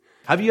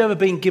Have you ever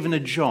been given a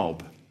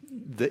job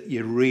that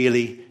you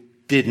really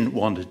didn't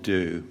want to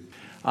do?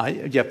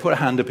 Put a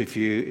hand up if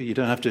you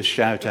don't have to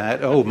shout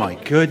out, oh my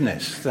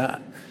goodness,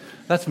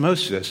 that's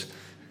most of us.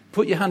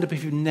 Put your hand up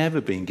if you've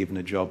never been given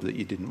a job that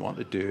you didn't want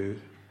to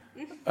do.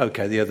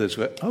 Okay, the others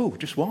were, oh,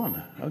 just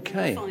one.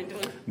 Okay.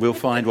 We'll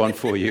find one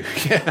for you.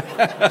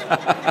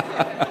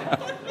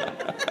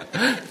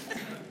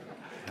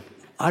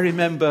 I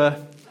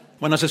remember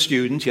when I was a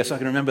student, yes, I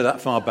can remember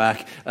that far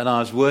back, and I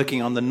was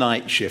working on the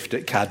night shift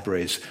at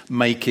Cadbury's,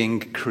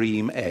 making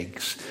cream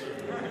eggs.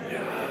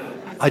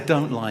 I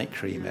don't like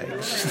cream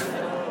eggs.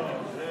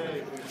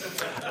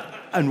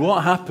 And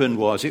what happened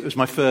was, it was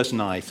my first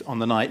night on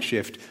the night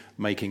shift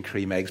making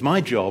cream eggs. My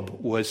job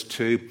was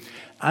to,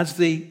 as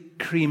the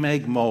cream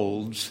egg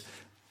moulds,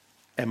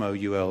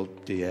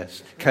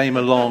 MOULDS, came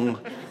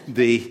along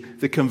the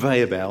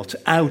conveyor belt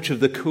out of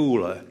the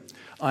cooler,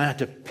 I had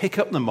to pick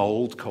up the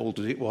mould, cold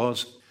as it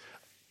was,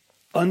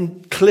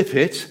 unclip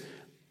it,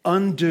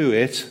 undo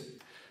it,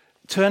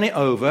 turn it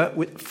over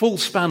with full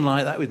span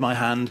like that with my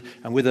hand,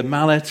 and with a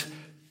mallet,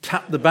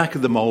 tap the back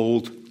of the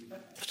mould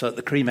so that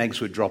the cream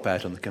eggs would drop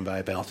out on the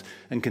conveyor belt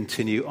and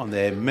continue on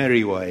their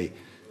merry way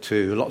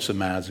to lots of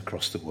mouths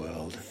across the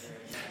world.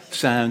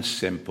 Sounds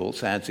simple,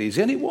 sounds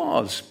easy, and it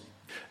was,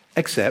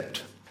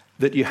 except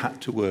that you had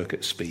to work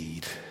at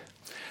speed.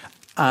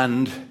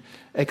 And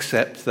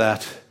except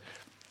that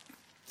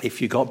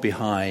if you got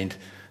behind,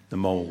 the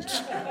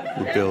moulds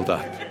would build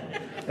up.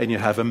 And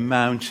you'd have a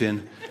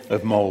mountain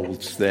of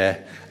moulds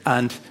there.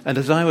 And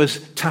as I was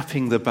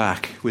tapping the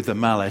back with the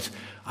mallet,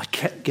 I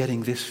kept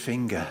getting this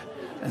finger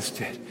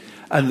instead.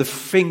 And the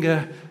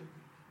finger,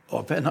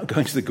 I better not go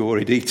into the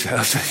gory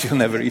details, you'll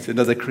never eat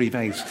another cream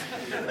eggs.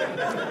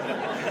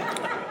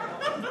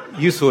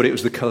 You thought it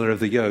was the colour of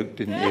the yolk,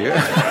 didn't you?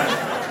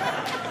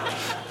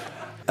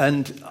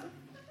 And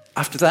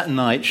after that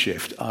night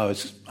shift, I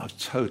was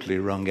totally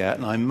wrung out,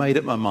 and I made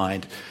up my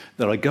mind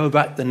that I'd go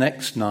back the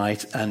next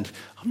night, and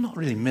I'm not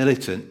really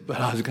militant,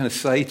 but I was going to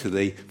say to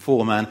the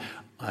foreman,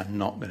 I'm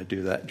not going to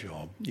do that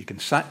job. You can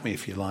sack me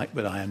if you like,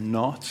 but I am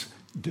not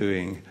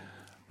doing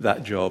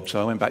that job.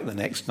 So I went back the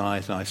next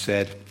night, and I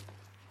said,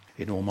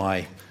 in all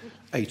my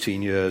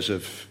 18 years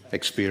of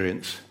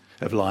experience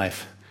of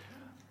life,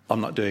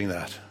 I'm not doing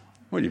that.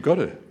 Well, you've got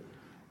to.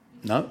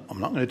 No, I'm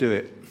not going to do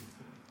it.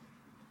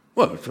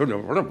 Well,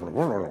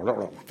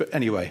 but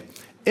anyway,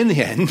 in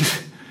the end,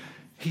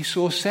 he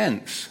saw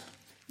sense.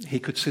 He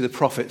could see the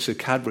profits of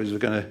Cadbury's were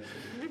going to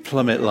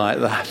plummet like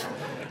that.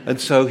 And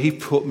so he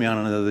put me on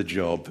another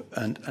job.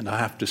 And I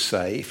have to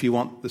say, if you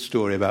want the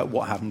story about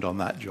what happened on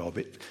that job,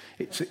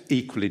 it's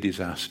equally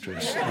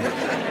disastrous. Is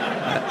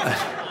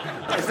that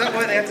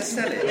why they had to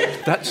sell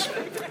it?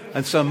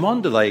 And so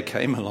Mondelez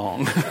came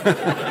along.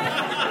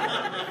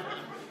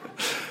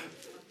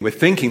 We're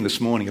thinking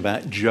this morning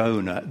about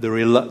Jonah, the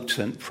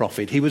reluctant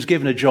prophet. He was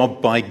given a job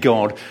by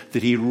God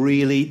that he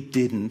really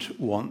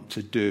didn't want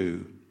to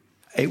do.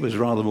 It was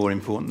rather more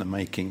important than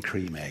making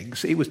cream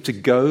eggs. It was to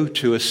go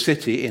to a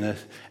city in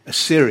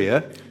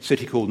Assyria, a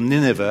city called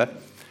Nineveh,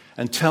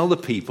 and tell the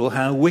people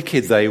how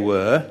wicked they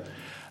were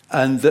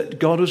and that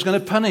God was going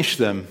to punish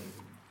them.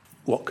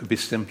 What could be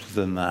simpler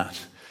than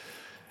that?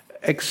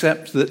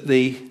 Except that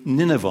the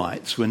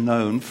Ninevites were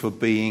known for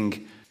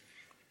being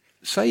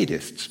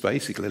sadists,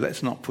 basically.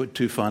 Let's not put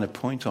too fine a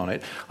point on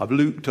it. I've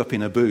looked up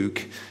in a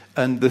book,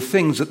 and the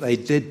things that they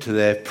did to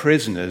their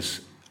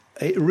prisoners,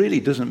 it really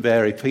doesn't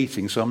bear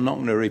repeating, so I'm not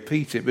going to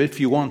repeat it. But if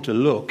you want to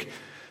look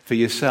for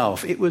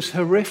yourself, it was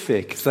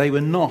horrific. They were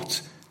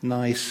not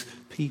nice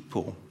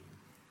people.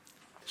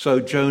 So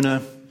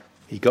Jonah,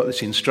 he got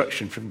this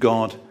instruction from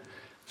God,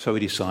 so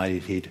he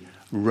decided he'd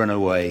run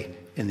away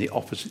in the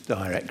opposite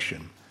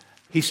direction.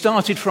 He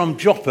started from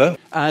Joppa,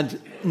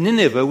 and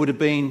Nineveh would have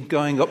been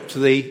going up to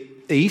the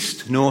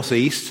east,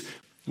 northeast,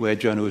 where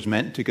Jonah was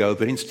meant to go,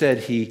 but instead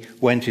he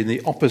went in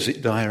the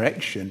opposite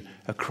direction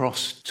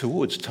across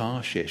towards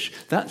Tarshish.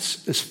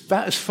 That's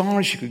about as far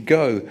as you could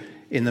go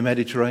in the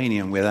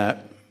Mediterranean without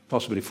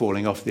possibly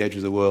falling off the edge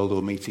of the world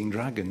or meeting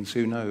dragons,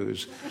 who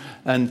knows.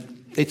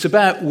 And it's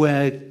about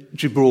where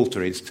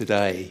Gibraltar is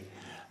today.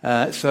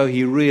 So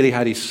he really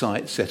had his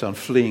sights set on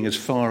fleeing as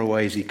far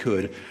away as he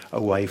could,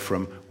 away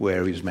from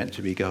where he was meant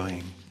to be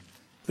going.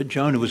 But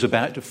Jonah was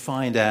about to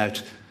find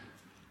out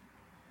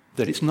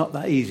that it's not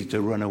that easy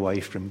to run away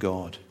from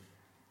God.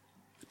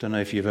 I don't know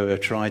if you've ever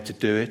tried to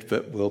do it,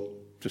 but we'll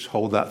just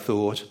hold that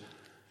thought.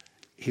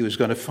 He was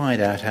going to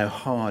find out how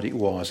hard it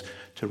was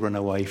to run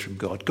away from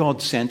God.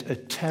 God sent a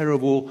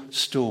terrible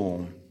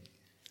storm.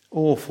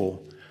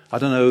 Awful. I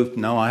don't know,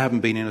 no, I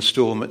haven't been in a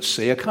storm at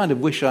sea. I kind of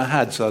wish I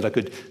had so that I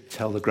could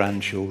tell the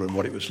grandchildren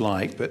what it was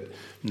like, but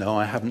no,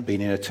 I haven't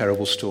been in a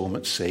terrible storm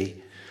at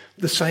sea.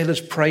 The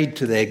sailors prayed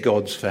to their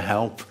gods for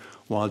help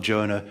while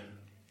Jonah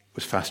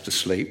was fast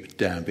asleep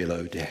down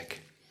below deck.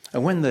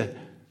 And when the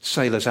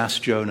sailors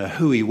asked Jonah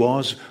who he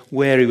was,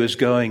 where he was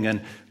going,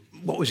 and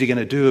what was he going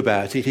to do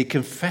about it, he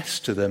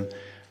confessed to them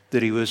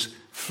that he was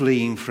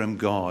fleeing from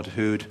God,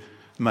 who'd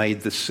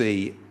made the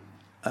sea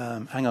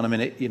hang on a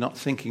minute, you're not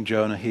thinking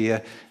Jonah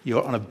here.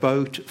 You're on a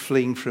boat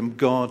fleeing from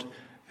God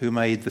who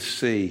made the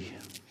sea.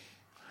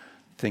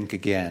 Think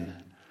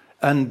again.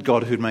 And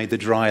God who made the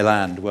dry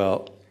land.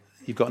 Well,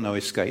 you've got no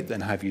escape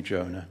then, have you,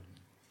 Jonah?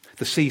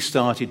 The sea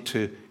started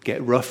to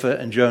get rougher,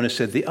 and Jonah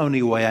said, the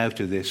only way out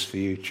of this for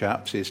you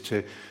chaps is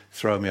to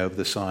throw me over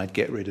the side,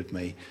 get rid of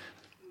me.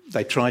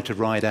 They tried to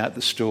ride out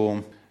the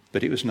storm,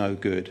 but it was no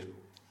good.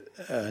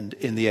 And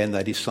in the end,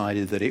 they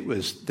decided that it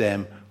was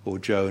them or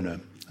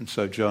Jonah. And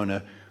so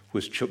Jonah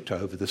was chucked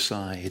over the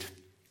side.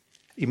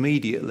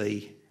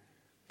 Immediately,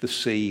 the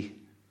sea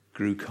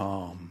grew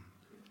calm.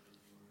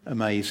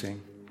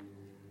 Amazing.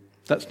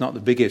 That's not the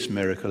biggest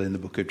miracle in the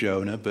book of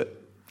Jonah,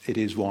 but it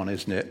is one,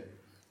 isn't it?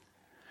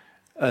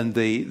 And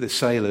the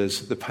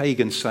sailors, the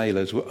pagan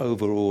sailors, were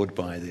overawed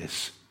by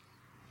this.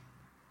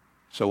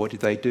 So what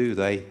did they do?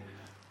 They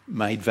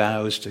made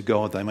vows to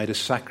God. They made a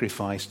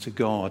sacrifice to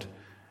God.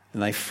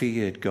 And they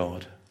feared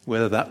God.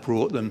 Whether that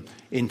brought them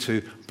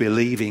into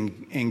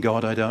believing in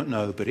God, I don't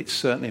know. But it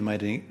certainly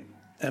made an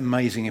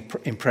amazing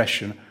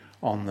impression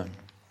on them.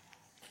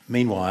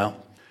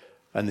 Meanwhile,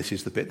 and this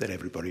is the bit that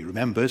everybody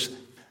remembers,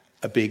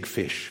 a big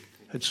fish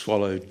had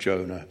swallowed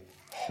Jonah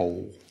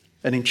whole.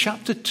 And in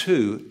chapter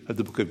 2 of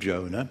the book of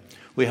Jonah,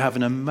 we have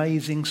an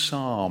amazing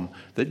psalm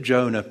that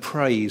Jonah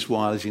prays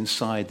while he's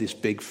inside this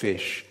big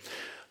fish.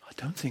 I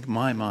don't think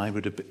my mind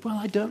would have been, well,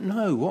 I don't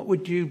know. What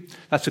would you,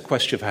 that's a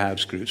question for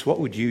house groups. What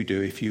would you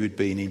do if you had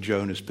been in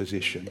Jonah's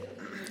position?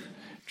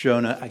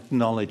 Jonah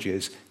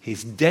acknowledges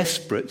his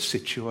desperate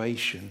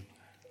situation.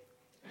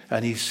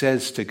 And he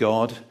says to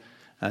God,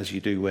 as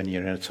you do when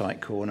you're in a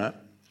tight corner,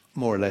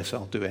 more or less,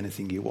 I'll do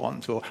anything you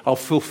want. Or I'll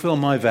fulfill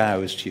my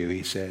vows to you,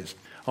 he says.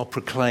 I'll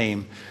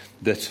proclaim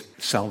that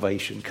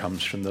salvation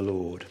comes from the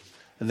Lord.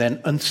 And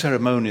then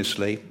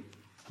unceremoniously,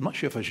 I'm not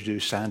sure if I should do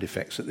sound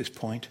effects at this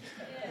point.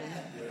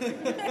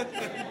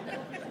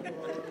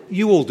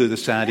 You all do the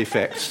sound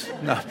effects.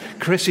 No,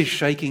 Chris is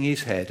shaking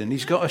his head, and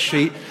he's got a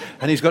sheet,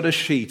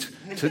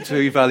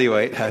 to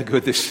evaluate how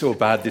good this or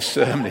bad this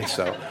sermon is.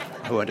 So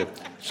I won't do.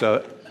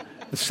 So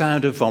the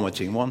sound of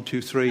vomiting. 1,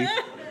 2, 3.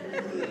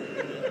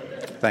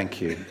 Thank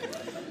you.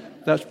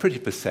 That's pretty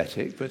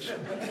pathetic, but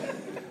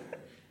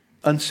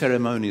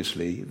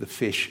unceremoniously, the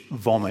fish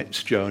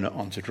vomits Jonah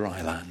onto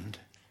dry land.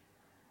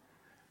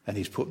 And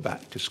he's put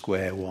back to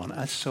square one,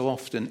 as so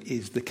often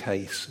is the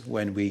case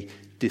when we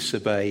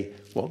disobey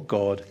what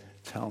God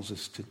tells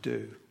us to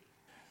do.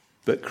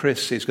 But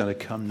Chris is going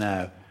to come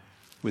now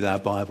with our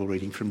Bible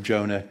reading from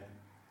Jonah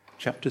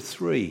chapter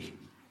 3.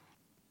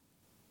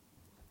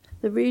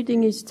 The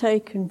reading is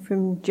taken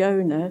from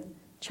Jonah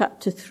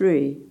chapter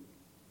 3,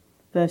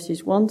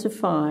 verses 1 to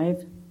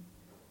 5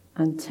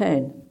 and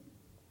 10.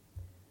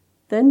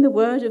 Then the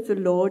word of the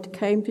Lord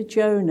came to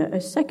Jonah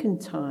a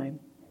second time.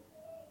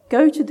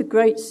 Go to the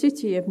great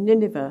city of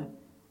Nineveh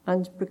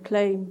and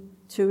proclaim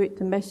to it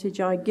the message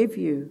I give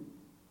you.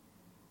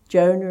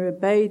 Jonah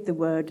obeyed the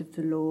word of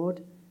the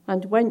Lord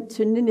and went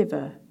to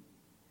Nineveh.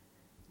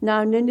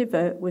 Now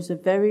Nineveh was a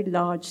very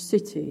large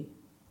city.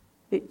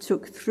 It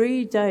took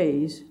 3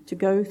 days to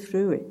go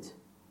through it.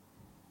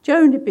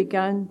 Jonah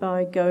began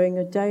by going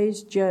a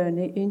day's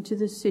journey into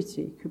the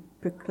city,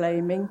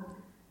 proclaiming,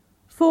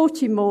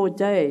 40 more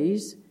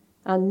days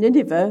and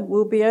Nineveh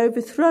will be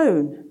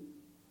overthrown.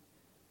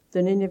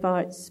 The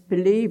Ninevites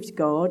believed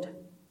God.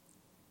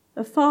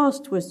 A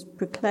fast was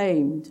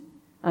proclaimed,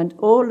 and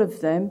all of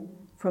them,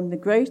 from the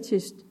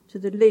greatest to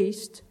the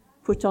least,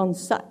 put on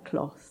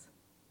sackcloth.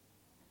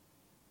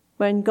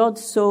 When God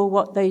saw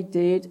what they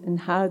did and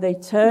how they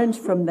turned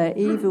from their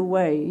evil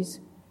ways,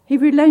 he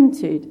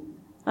relented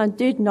and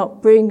did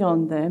not bring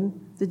on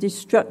them the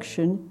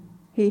destruction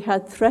he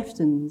had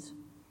threatened.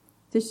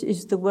 This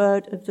is the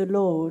word of the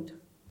Lord.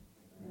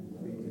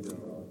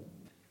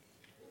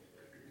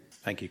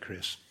 Thank you,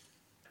 Chris.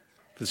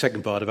 For the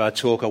second part of our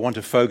talk, I want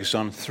to focus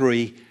on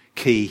 3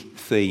 key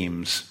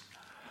themes.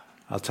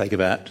 I'll take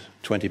about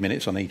 20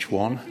 minutes on each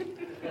one.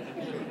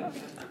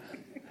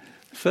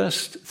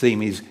 First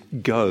theme is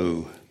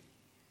go.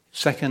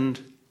 Second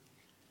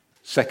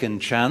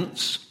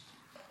chance.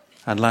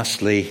 And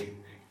lastly,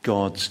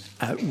 God's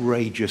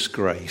outrageous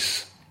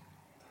grace.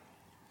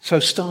 So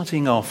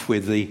starting off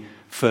with the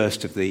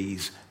first of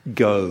these,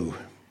 go.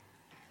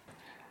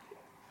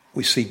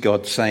 We see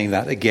God saying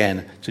that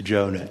again to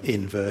Jonah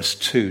in verse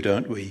 2,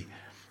 don't we?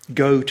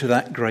 Go to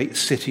that great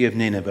city of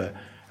Nineveh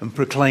and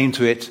proclaim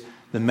to it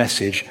the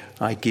message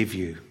I give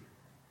you.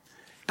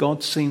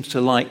 God seems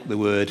to like the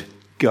word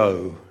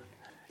go.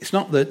 It's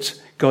not that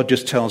God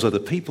just tells other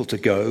people to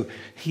go.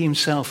 He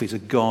himself is a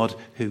God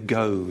who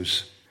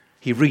goes.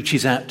 He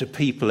reaches out to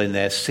people in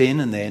their sin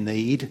and their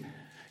need,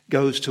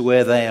 goes to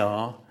where they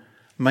are,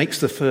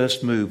 makes the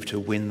first move to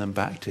win them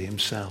back to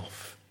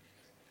himself.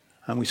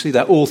 And we see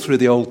that all through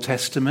the Old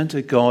Testament,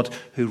 a God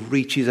who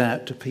reaches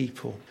out to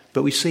people.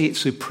 But we see it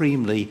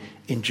supremely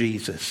in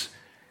Jesus,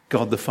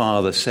 God the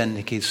Father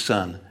sending his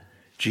Son,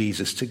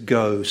 Jesus, to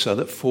go so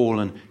that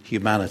fallen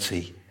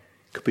humanity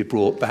could be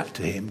brought back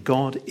to him.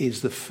 God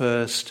is the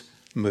first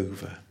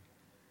mover.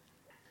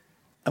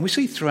 And we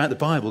see throughout the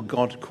Bible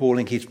God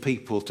calling his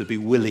people to be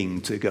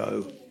willing to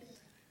go.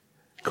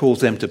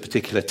 Calls them to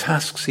particular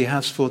tasks he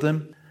has for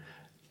them.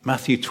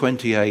 Matthew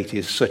 28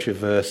 is such a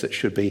verse that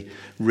should be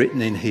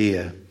written in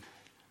here,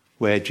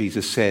 where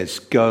Jesus says,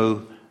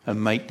 "Go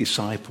and make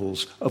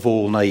disciples of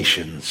all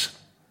nations."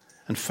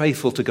 And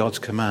faithful to God's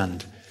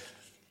command,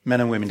 men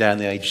and women down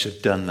the ages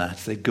have done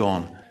that. They've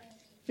gone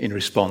in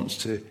response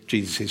to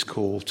Jesus'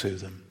 call to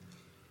them.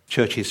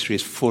 Church history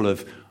is full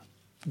of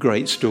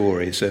great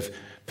stories of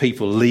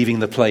people leaving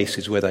the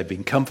places where they've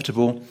been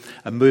comfortable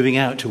and moving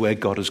out to where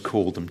God has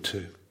called them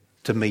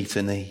to meet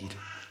a need.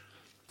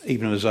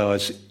 Even as I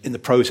was in the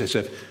process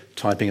of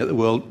typing at the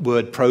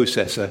word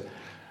processor,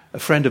 a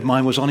friend of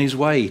mine was on his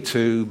way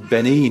to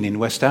Benin in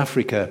West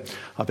Africa.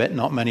 I bet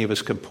not many of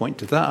us can point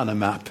to that on a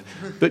map,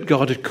 but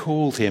God had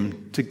called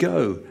him to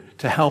go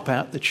to help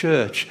out the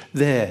church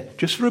there,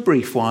 just for a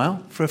brief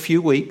while, for a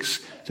few weeks,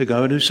 to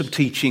go and do some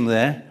teaching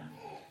there.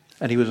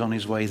 And he was on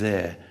his way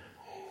there.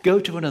 Go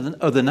to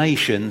other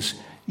nations,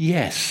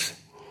 yes.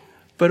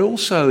 But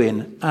also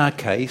in our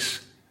case,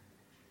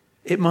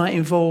 it might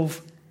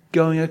involve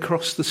going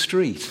across the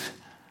street,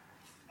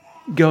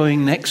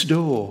 going next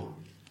door,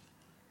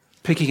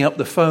 picking up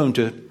the phone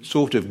to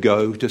sort of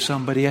go to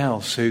somebody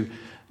else who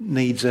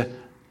needs a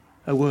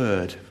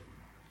word.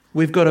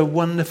 We've got a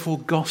wonderful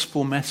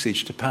gospel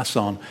message to pass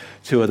on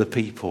to other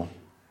people.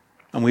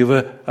 And we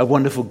have a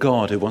wonderful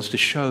God who wants to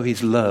show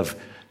his love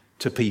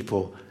to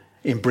people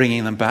in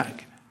bringing them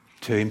back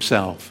to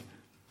himself,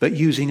 but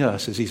using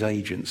us as his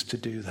agents to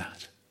do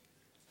that,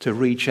 to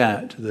reach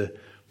out to the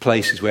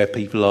places where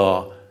people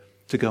are,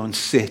 to go and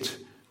sit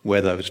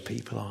where those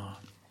people are.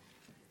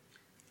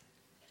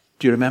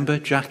 Do you remember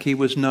Jackie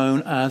was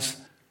known as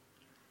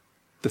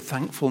the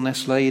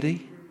thankfulness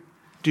lady?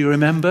 Do you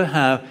remember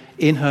how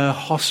in her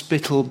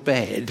hospital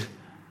bed,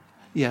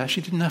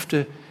 she didn't have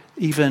to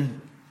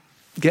even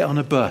get on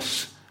a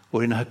bus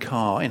or in her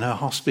car, in her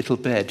hospital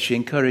bed, she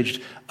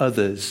encouraged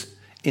others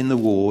in the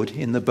ward,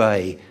 in the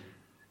bay,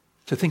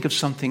 to think of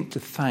something to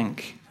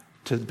thank,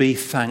 to be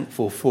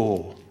thankful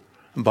for,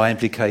 and by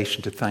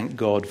implication to thank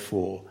God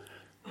for.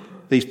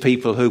 These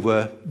people who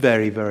were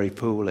very, very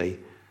poorly,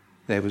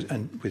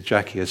 and with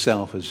Jackie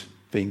herself as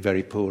being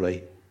very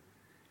poorly,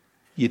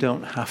 you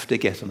don't have to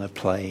get on a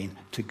plane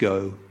to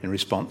go in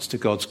response to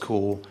God's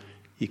call.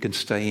 You can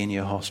stay in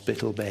your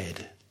hospital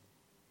bed,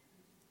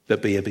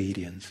 but be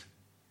obedient.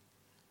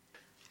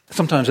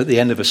 Sometimes at the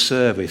end of a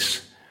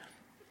service,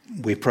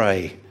 we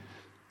pray,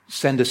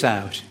 send us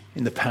out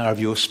in the power of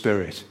your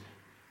Spirit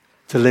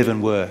to live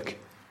and work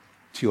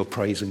to your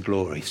praise and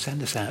glory.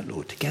 Send us out,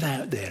 Lord, to get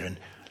out there and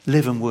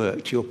live and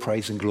work to your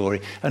praise and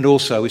glory. And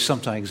also we're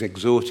sometimes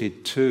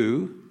exhorted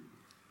to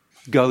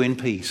go in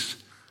peace,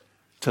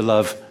 to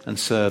love and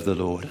serve the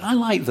Lord. I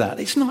like that.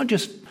 It's not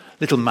just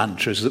little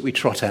mantras that we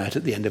trot out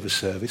at the end of a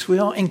service. We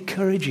are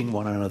encouraging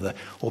one another,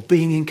 or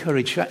being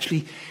encouraged to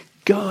actually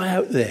go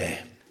out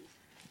there,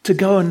 to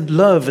go and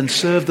love and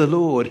serve the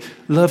Lord,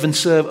 love and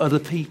serve other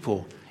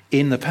people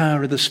in the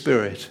power of the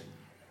Spirit.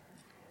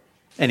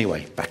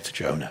 Anyway, back to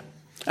Jonah.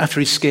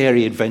 After his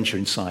scary adventure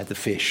inside the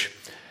fish,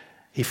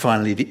 he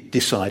finally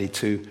decided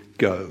to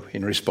go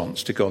in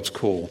response to God's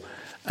call,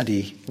 and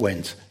he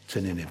went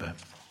to Nineveh.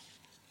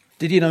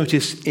 Did you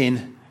notice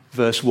in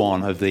verse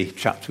 1 of the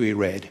chapter we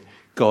read,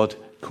 God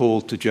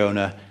called to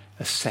Jonah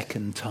a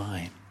second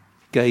time,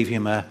 gave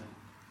him a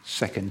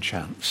second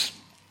chance.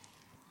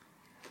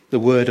 The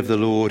word of the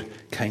Lord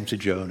came to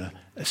Jonah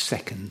a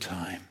second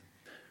time.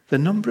 The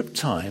number of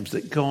times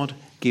that God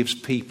gives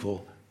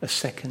people a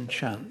second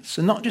chance,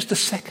 and not just a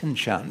second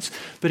chance,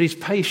 but his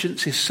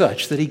patience is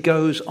such that he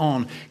goes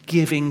on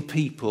giving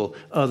people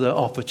other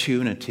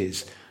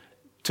opportunities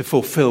to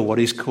fulfill what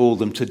he's called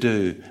them to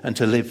do and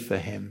to live for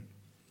him.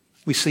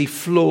 We see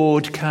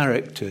flawed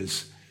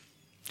characters,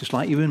 just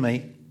like you and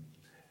me,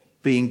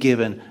 being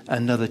given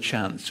another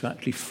chance to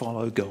actually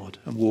follow God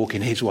and walk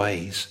in his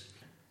ways.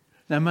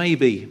 Now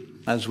maybe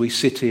as we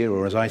sit here,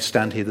 or as I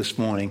stand here this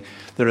morning,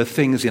 there are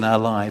things in our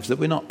lives that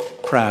we're not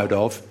proud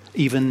of,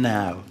 even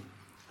now,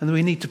 and that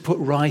we need to put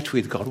right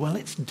with God. Well,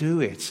 let's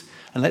do it,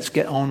 and let's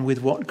get on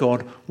with what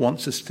God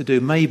wants us to do.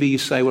 Maybe you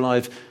say, well,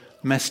 I've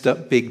messed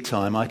up big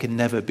time. I can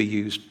never be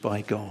used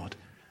by God.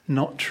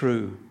 Not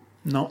true.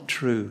 Not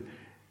true.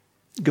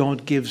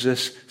 God gives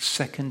us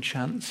second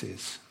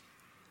chances.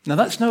 Now,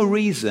 that's no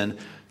reason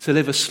to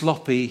live a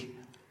sloppy,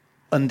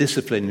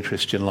 undisciplined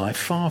Christian life.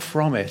 Far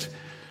from it.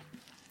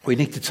 We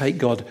need to take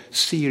God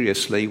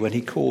seriously when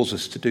he calls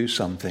us to do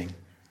something.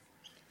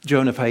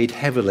 Jonah paid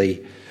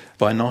heavily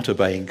by not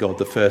obeying God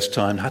the first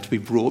time, had to be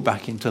brought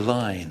back into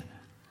line.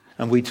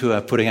 And we too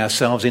are putting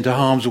ourselves into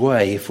harm's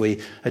way if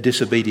we are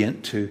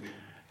disobedient to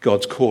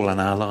God's call on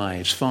our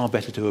lives. Far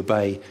better to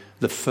obey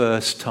the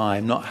first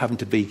time, not having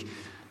to be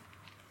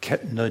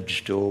kept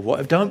nudged or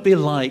whatever. Don't be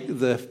like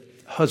the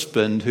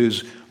husband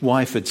whose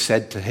wife had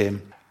said to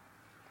him,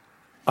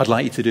 I'd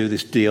like you to do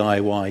this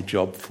DIY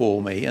job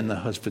for me. And the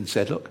husband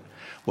said, look,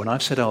 when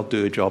I've said I'll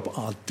do a job,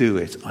 I'll do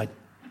it. I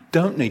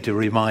don't need to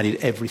remind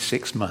it every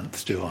 6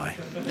 months, do I?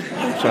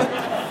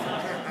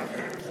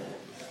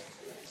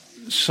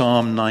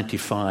 Psalm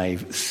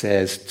 95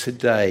 says,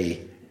 "Today,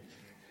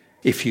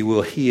 if you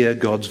will hear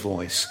God's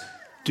voice,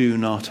 do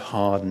not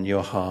harden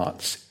your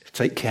hearts."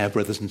 Take care,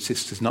 brothers and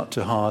sisters, not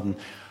to harden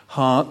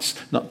hearts,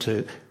 not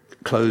to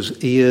close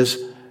ears,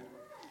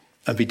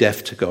 and be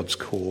deaf to God's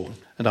call.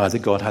 And either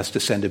God has to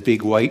send a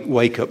big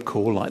wake-up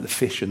call like the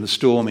fish and the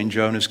storm in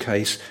Jonah's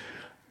case,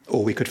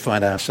 or we could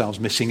find ourselves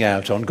missing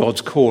out on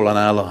God's call on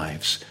our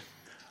lives.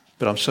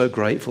 But I'm so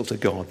grateful to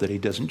God that he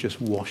doesn't just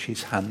wash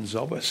his hands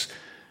of us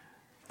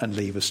and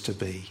leave us to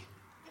be.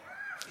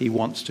 He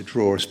wants to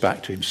draw us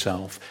back to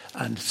himself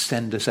and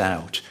send us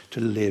out to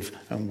live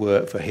and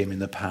work for him in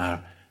the power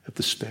of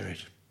the Spirit.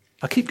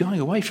 I keep going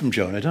away from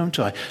Jonah, don't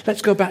I?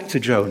 Let's go back to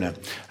Jonah.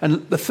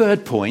 And the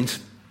third point,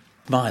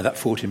 that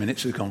 40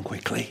 minutes has gone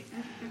quickly.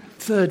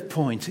 Third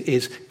point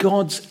is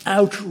God's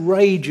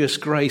outrageous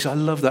grace. I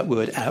love that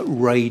word,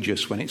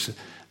 outrageous, when it's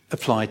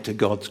applied to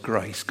God's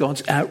grace.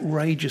 God's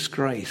outrageous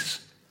grace.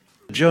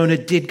 Jonah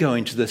did go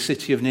into the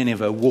city of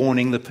Nineveh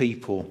warning the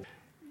people.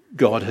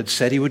 God had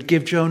said he would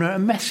give Jonah a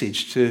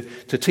message to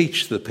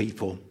teach the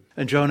people.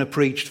 And Jonah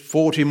preached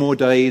 40 more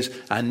days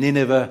and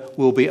Nineveh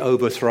will be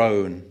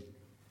overthrown.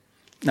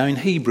 Now in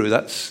Hebrew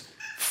that's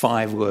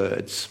 5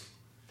 words.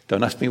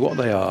 Don't ask me what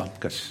they are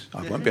because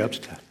I won't be able to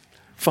tell.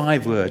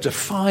 5 words, a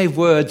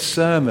 5-word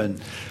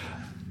sermon.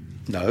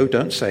 No,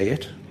 don't say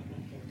it.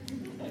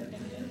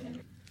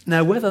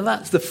 Now whether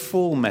that's the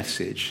full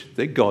message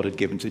that God had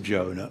given to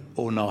Jonah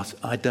or not,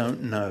 I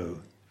don't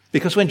know.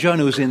 Because when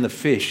Jonah was in the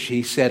fish,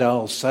 he said,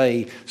 "I'll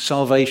say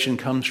salvation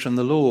comes from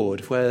the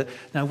Lord."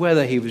 Now,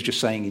 whether he was just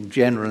saying in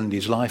general in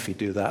his life he'd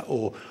do that,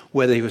 or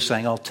whether he was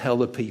saying, "I'll tell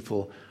the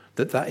people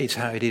that is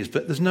how it is."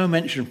 But there's no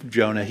mention from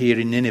Jonah here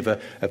in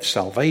Nineveh of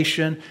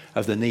salvation,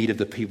 of the need of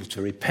the people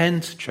to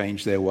repent,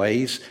 change their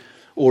ways,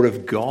 or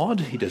of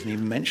God. He doesn't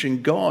even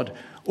mention God,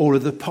 or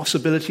of the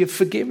possibility of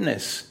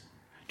forgiveness.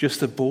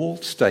 Just a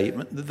bald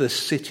statement that the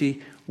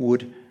city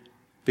would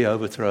be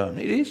overthrown.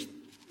 It is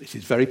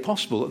very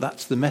possible that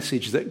that's the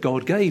message that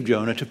God gave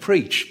Jonah to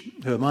preach.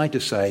 Who am I to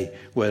say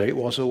whether it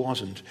was or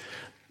wasn't?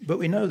 But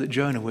we know that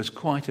Jonah was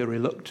quite a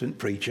reluctant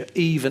preacher,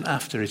 even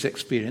after his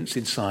experience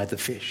inside the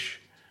fish.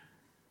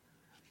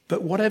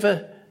 But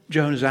whatever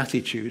Jonah's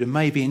attitude, and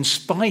maybe in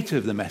spite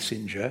of the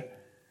messenger,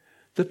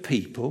 the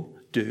people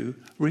do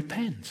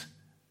repent.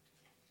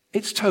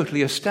 It's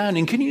totally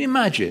astounding. Can you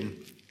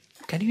imagine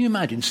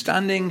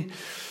standing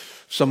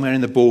somewhere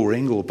in the bull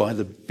ring or by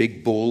the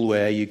big bull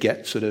where you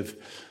get sort of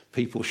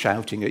people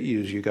shouting at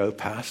you as you go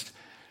past,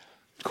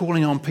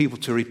 calling on people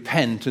to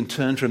repent and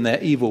turn from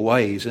their evil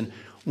ways, and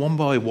one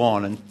by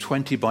one and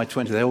 20 by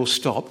 20 they all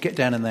stop, get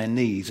down on their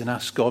knees and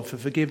ask God for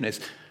forgiveness.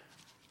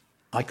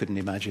 I couldn't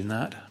imagine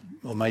that.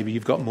 Or maybe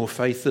you've got more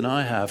faith than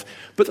I have.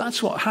 But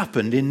that's what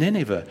happened in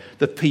Nineveh.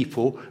 The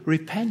people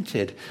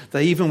repented.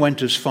 They even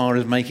went as far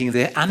as making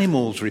their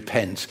animals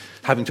repent,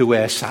 having to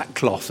wear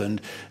sackcloth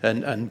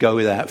and go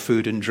without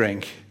food and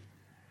drink.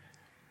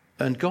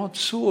 And God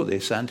saw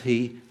this, and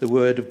the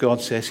word of God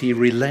says he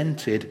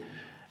relented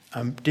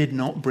and did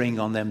not bring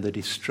on them the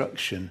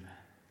destruction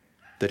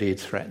that he had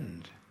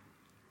threatened.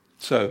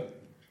 So,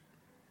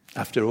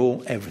 after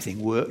all, everything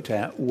worked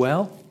out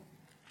well.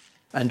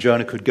 And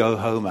Jonah could go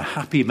home a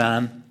happy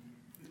man,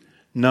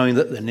 knowing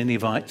that the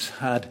Ninevites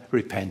had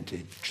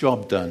repented.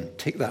 Job done.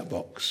 Tick that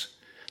box.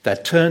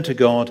 They'd turned to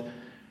God.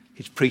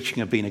 His preaching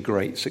had been a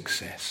great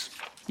success.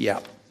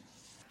 Yeah.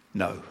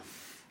 No.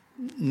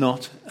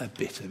 Not a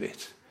bit of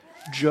it.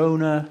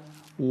 Jonah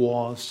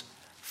was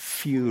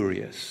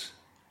furious.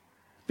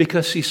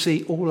 Because, you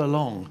see, all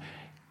along,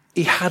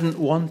 he hadn't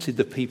wanted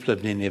the people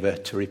of Nineveh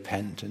to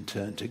repent and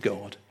turn to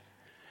God.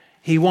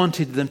 He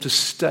wanted them to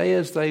stay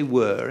as they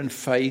were and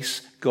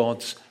face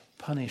God's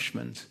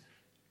punishment.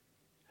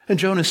 And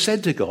Jonah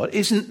said to God,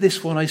 "Isn't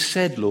this what I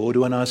said, Lord,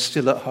 when I was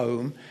still at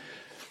home?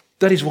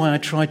 That is why I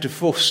tried to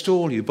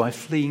forestall you by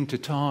fleeing to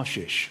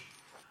Tarshish.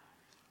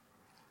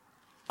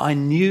 I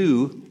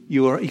knew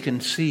you were," you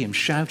can see him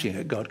shouting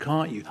at God,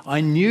 can't you?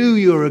 "I knew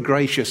you were a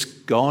gracious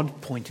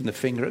God," pointing the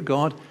finger at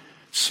God,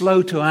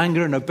 "slow to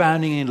anger and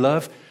abounding in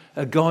love,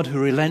 a God who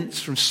relents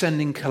from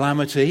sending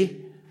calamity."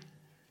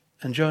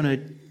 And Jonah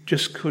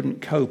just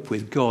couldn't cope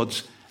with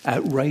God's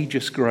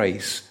outrageous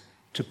grace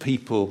to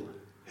people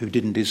who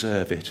didn't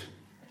deserve it.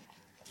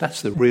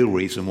 That's the real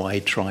reason why he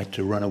tried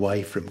to run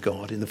away from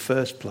God in the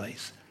first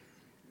place.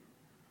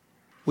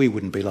 We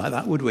wouldn't be like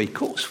that, would we? Of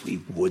course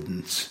we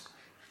wouldn't.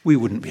 We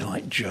wouldn't be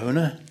like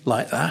Jonah,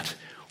 like that.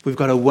 We've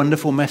got a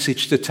wonderful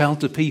message to tell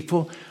to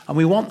people, and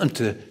we want them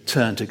to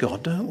turn to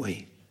God, don't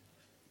we?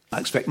 I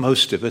expect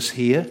most of us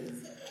here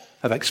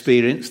have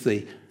experienced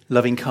the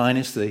loving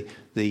kindness,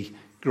 the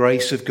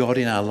grace of God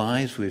in our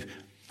lives. We've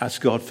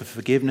asked God for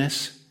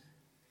forgiveness.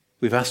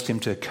 We've asked him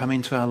to come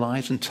into our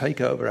lives and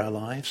take over our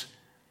lives.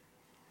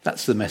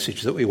 That's the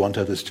message that we want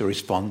others to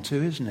respond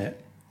to, isn't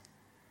it?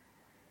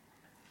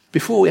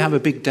 Before we have a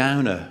big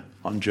downer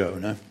on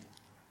Jonah,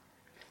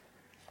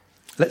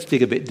 let's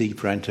dig a bit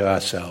deeper into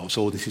ourselves.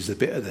 Oh, this is the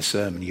bit of the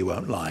sermon you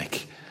won't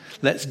like.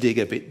 Let's dig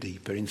a bit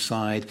deeper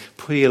inside,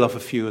 peel off a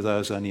few of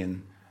those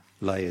onion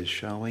layers,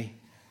 shall we?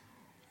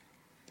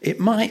 It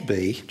might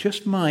be,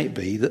 just might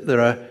be, that there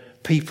are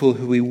people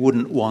who we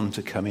wouldn't want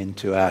to come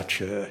into our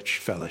church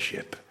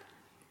fellowship.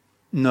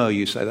 No,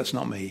 you say, that's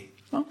not me.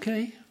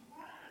 Okay.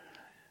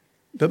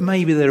 But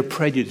maybe there are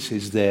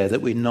prejudices there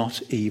that we're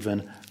not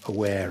even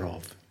aware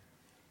of.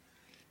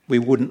 We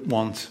wouldn't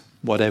want,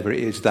 whatever it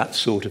is, that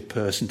sort of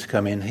person to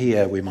come in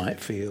here, we might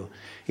feel.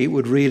 It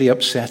would really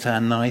upset our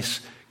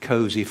nice,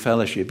 cosy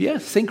fellowship. Yeah,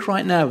 think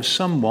right now of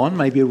someone,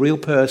 maybe a real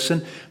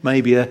person,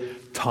 maybe a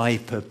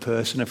type of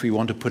person, if we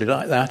want to put it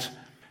like that,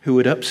 who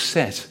would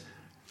upset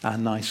our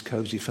nice,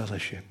 cosy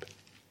fellowship.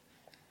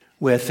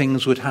 Where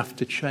things would have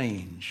to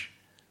change.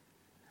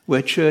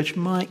 Where church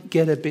might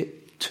get a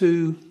bit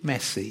too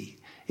messy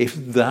if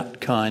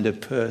that kind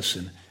of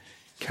person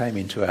came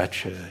into our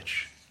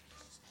church.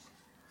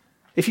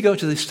 If you go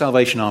to the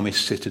Salvation Army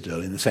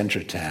Citadel in the centre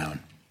of town,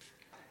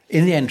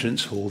 in the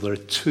entrance hall there are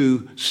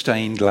 2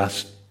 stained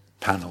glass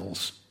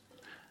panels.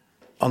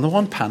 On the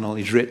one panel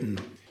is written,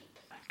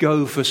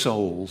 "Go for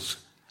souls."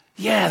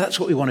 Yeah, that's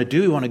what we want to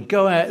do. We want to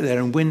go out there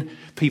and win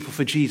people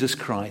for Jesus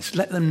Christ.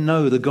 Let them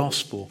know the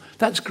gospel.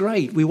 That's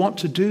great. We want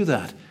to do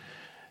that.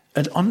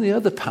 And on the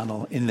other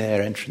panel in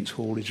their entrance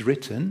hall is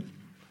written,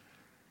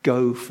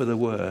 "Go for the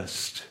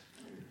worst."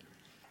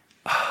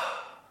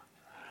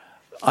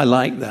 I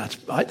like that.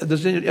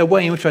 There's a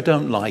way in which I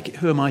don't like it.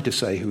 Who am I to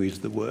say who is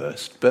the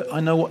worst? But I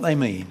know what they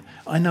mean.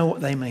 I know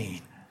what they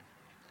mean.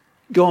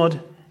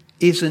 God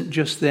isn't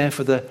just there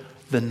for the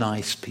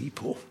nice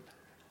people.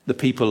 The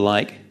people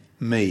like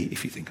me,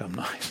 if you think I'm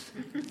nice.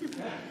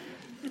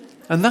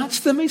 And that's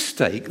the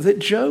mistake that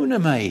Jonah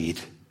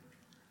made.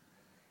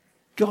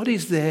 God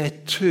is there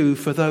too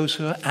for those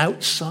who are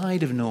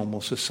outside of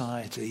normal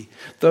society.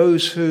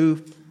 Those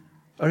who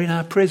are in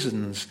our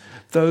prisons.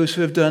 Those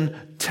who have done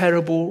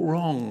terrible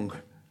wrong.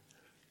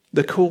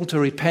 The call to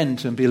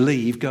repent and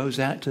believe goes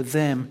out to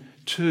them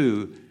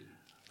too.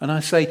 And I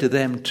say to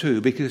them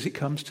too because it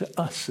comes to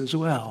us as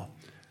well.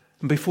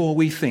 And before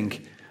we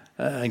think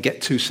and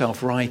get too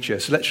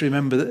self-righteous, let's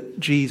remember that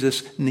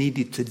Jesus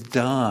needed to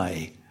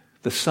die.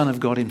 The Son of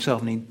God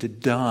himself needed to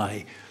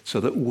die so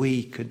that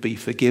we could be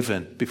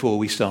forgiven before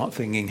we start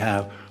thinking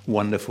how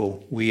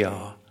wonderful we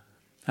are.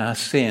 Our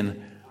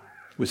sin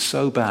was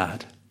so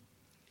bad,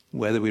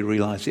 whether we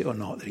realize it or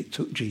not, that it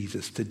took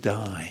Jesus to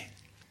die.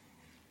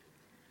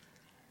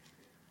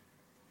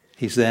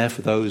 He's there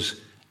for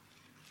those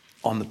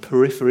on the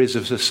peripheries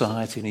of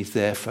society, and he's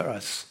there for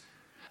us.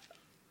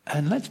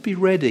 And let's be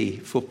ready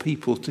for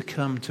people to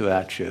come to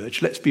our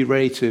church. Let's be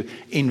ready to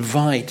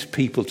invite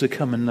people to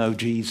come and know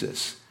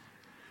Jesus.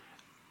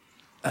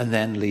 And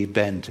then leave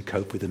Ben to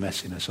cope with the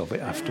messiness of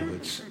it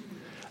afterwards.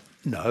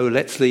 No,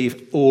 let's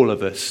leave all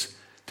of us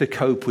to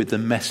cope with the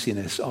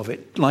messiness of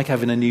it, like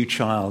having a new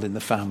child in the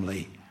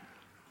family.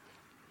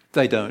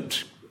 They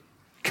don't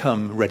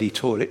come ready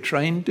toilet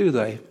trained, do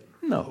they?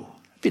 No.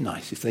 It'd be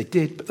nice if they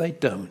did, but they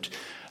don't.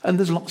 And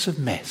there's lots of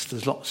mess.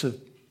 There's lots of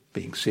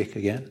being sick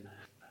again.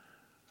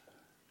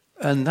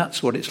 And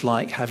that's what it's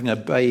like having a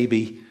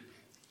baby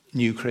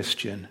new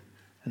Christian.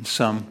 And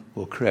some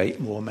will create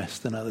more mess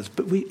than others.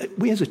 But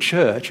we as a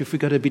church, if we're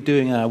going to be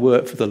doing our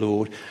work for the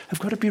Lord, have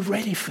got to be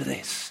ready for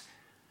this.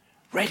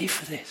 Ready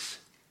for this.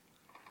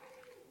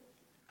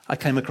 I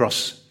came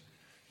across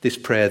this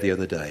prayer the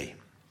other day.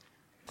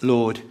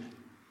 Lord,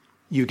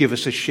 you give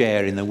us a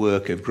share in the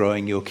work of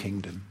growing your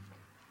kingdom.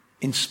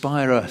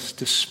 Inspire us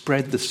to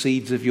spread the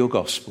seeds of your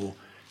gospel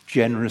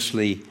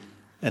generously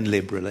and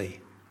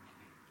liberally.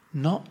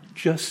 Not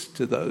just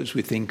to those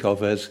we think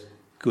of as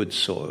good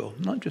soil,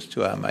 not just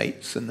to our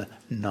mates and the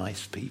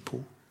nice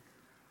people,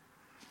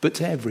 but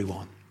to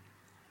everyone.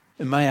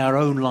 And may our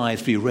own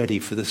lives be ready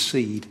for the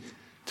seed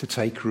to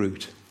take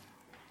root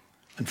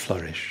and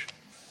flourish.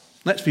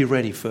 Let's be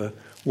ready for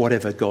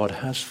whatever God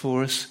has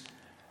for us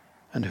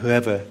and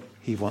whoever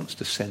he wants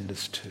to send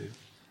us to.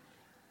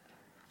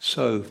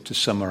 So, to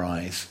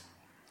summarize,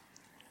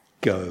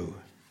 go.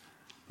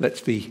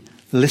 Let's be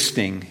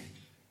listening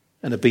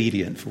and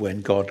obedient for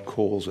when God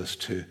calls us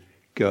to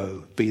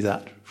go. Be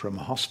that from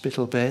a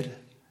hospital bed,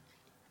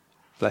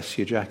 bless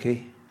you,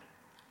 Jackie,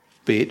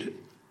 be it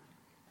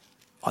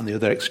on the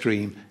other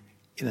extreme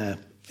in an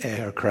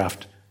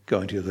aircraft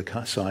going to the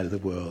other side of the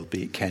world,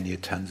 be it Kenya,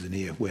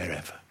 Tanzania,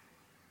 wherever.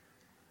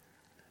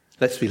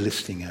 Let's be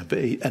listening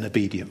and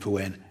obedient for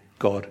when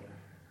God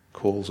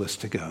calls us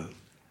to go.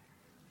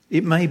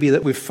 It may be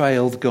that we've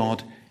failed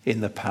God in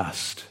the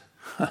past.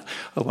 I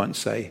won't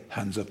say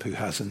hands up who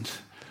hasn't.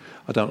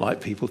 I don't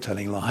like people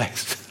telling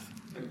lies.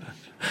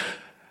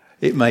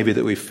 It may be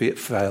that we've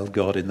failed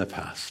God in the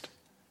past.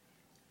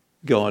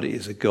 God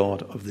is a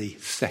God of the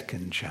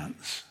second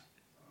chance.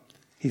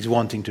 He's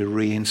wanting to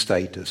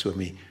reinstate us when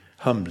we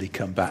humbly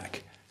come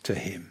back to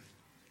him.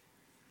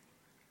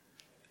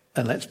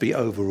 And let's be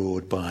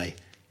overawed by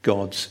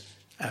God's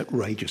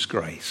outrageous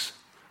grace,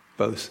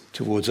 both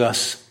towards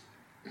us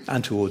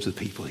and towards the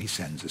people he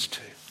sends us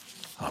to.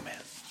 Amen.